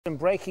Some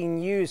breaking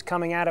news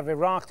coming out of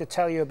Iraq to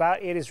tell you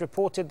about. It is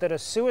reported that a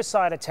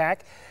suicide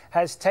attack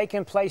has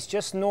taken place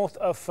just north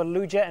of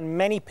Fallujah and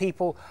many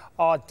people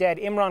are dead.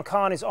 Imran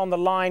Khan is on the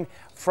line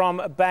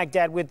from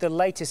Baghdad with the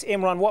latest.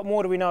 Imran, what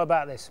more do we know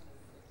about this?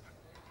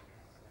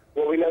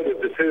 Well, we know that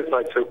the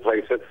suicide took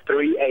place at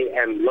 3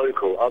 a.m.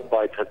 local up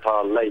by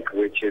Tatar Lake,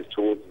 which is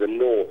towards the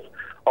north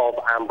of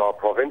Anbar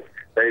province.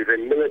 There is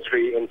a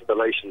military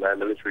installation there,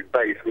 military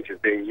base, which is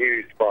being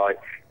used by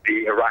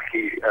the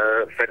Iraqi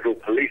federal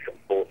police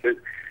forces.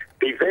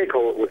 The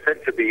vehicle was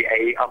said to be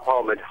a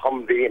up-armored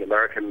Humvee, an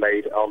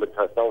American-made armored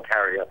personnel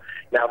carrier.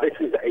 Now, this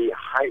is a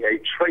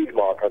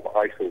trademark of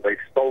ISIL. They've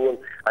stolen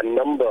a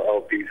number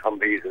of these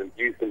Humvees and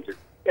used them to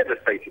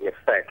devastating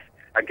effect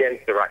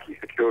against Iraqi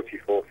security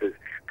forces.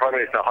 Prime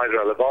Minister Haider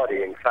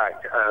al-Abadi, in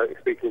fact,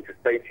 speaking to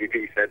state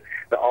TV, said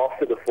that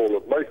after the fall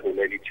of Mosul,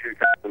 nearly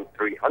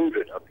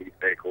 2,300 of these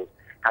vehicles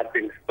had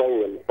been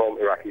stolen from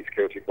Iraqi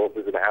security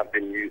forces and have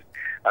been used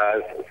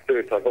as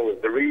suicide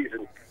bombers. The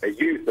reason they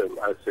use them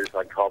as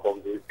suicide car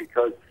bombs is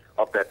because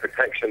of their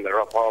protection. They're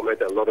up-armored.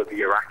 A lot of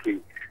the Iraqi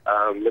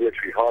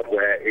military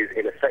hardware is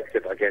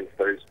ineffective against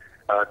those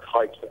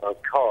types of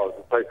cars.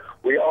 So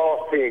we are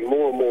seeing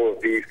more and more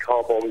of these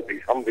car bombs,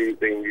 these Humvees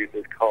being used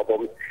as car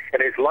bombs.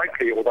 And it's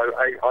likely, although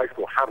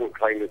ISIL haven't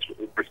claimed this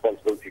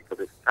responsibility for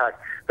this attack,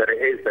 that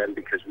it is them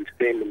because we've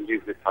seen them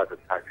use this type of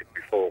tactic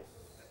before.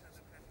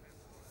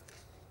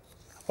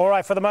 All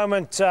right, for the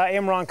moment,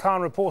 Imran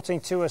Khan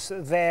reporting to us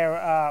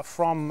there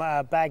from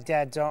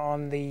Baghdad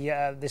on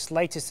this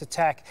latest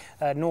attack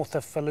north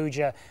of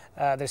Fallujah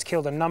that's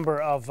killed a number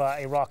of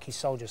Iraqi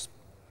soldiers.